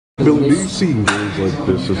Bill, do you see games like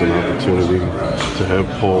this as an opportunity to have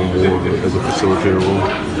Paul more as a facilitator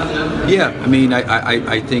role? Yeah, I mean,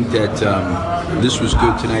 I think that this was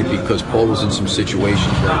good tonight because Paul was in some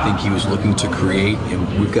situations where I think he was looking to create,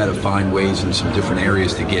 and we've got to find ways in some different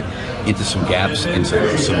areas to get into some gaps and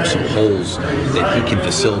some holes that he can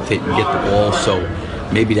facilitate and get the ball. So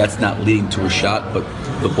maybe that's not leading to a shot, but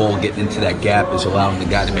the ball getting into that gap is allowing the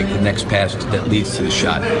guy to make the next pass that leads to the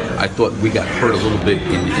shot. I thought we got hurt a little bit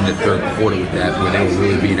in the third quarter with that, where they were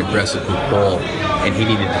really being aggressive with ball, and he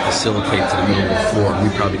needed to facilitate to the middle of the floor. We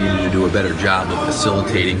probably needed to do a better job of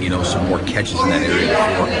facilitating, some more catches in that area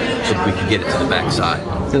before, so that we could get it to the backside.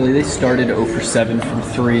 Philly, they started 0 for 7 from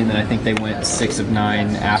 3, and then I think they went 6 of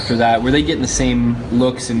 9 after that. Were they getting the same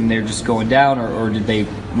looks and they're just going down, or were they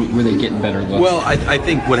getting better looks? Well, I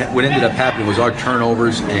think what ended up happening was our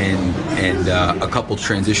turnovers and a couple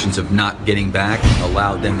transitions of not getting back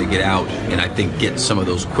allowed them to get out and I think get some of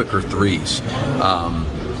those quicker threes.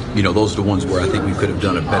 Those are the ones where I think we could have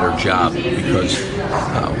done a better job because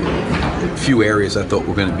a few areas I thought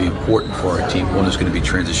were going to be important for our team. One is going to be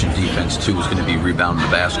transition defense, 2 is going to be rebounding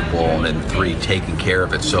the basketball, and then 3, taking care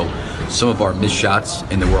of it. So some of our missed shots,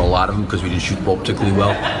 and there were a lot of them because we didn't shoot the ball particularly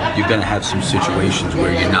well, you're going to have some situations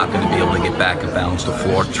where you're not going to be able to get back and balance the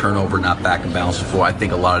floor. Turnover, not back and balance the floor. I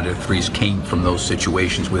think a lot of their threes came from those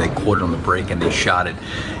situations where they caught it on the break and they shot it.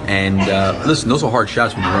 And listen, those are hard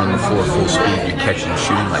shots when you're on the floor full speed and you're catching and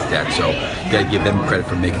shooting like that. So you got to give them credit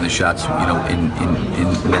for making the shots, in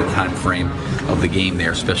that time frame of the game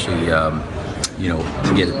there, especially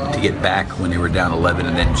to get back when they were down 11,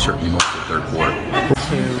 and then certainly most of the third quarter.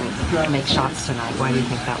 To make shots tonight, why do you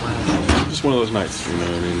think that was? Just one of those nights,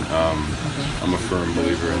 I'm a firm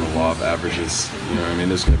believer in the law of averages.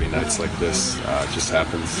 There's going to be nights like this. It just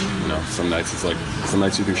happens. Some nights some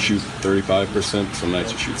nights you do shoot 35%, some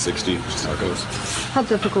nights you shoot 60. Just how it goes. How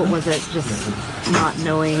difficult was it just not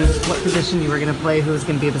knowing what position you were going to play, who was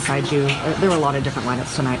going to be beside you? There were a lot of different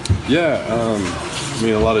lineups tonight. Yeah,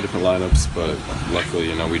 a lot of different lineups, but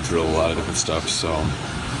luckily, we drill a lot of different stuff, so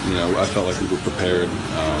I felt like we were prepared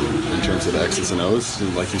in terms of the X's and O's.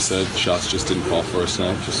 And like you said, shots just didn't fall for us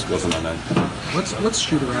tonight. Just wasn't our night. What's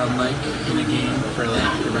shoot around like in a game for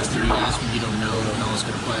like the rest of you guys when you don't know if Noah's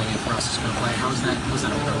going to play, if Russ is going to play? How's that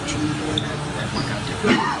approach and that work out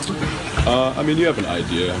different? You have an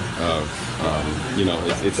idea of,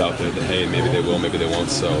 it's out there that, hey, maybe they will, maybe they won't.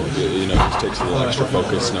 So, it just takes a little extra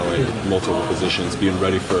focus, knowing multiple positions, being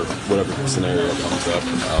ready for whatever scenario comes up.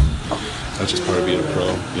 That's just part of being a pro,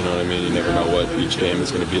 you know what I mean? You never know what each game is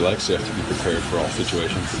going to be like, so you have to be prepared for all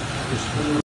situations.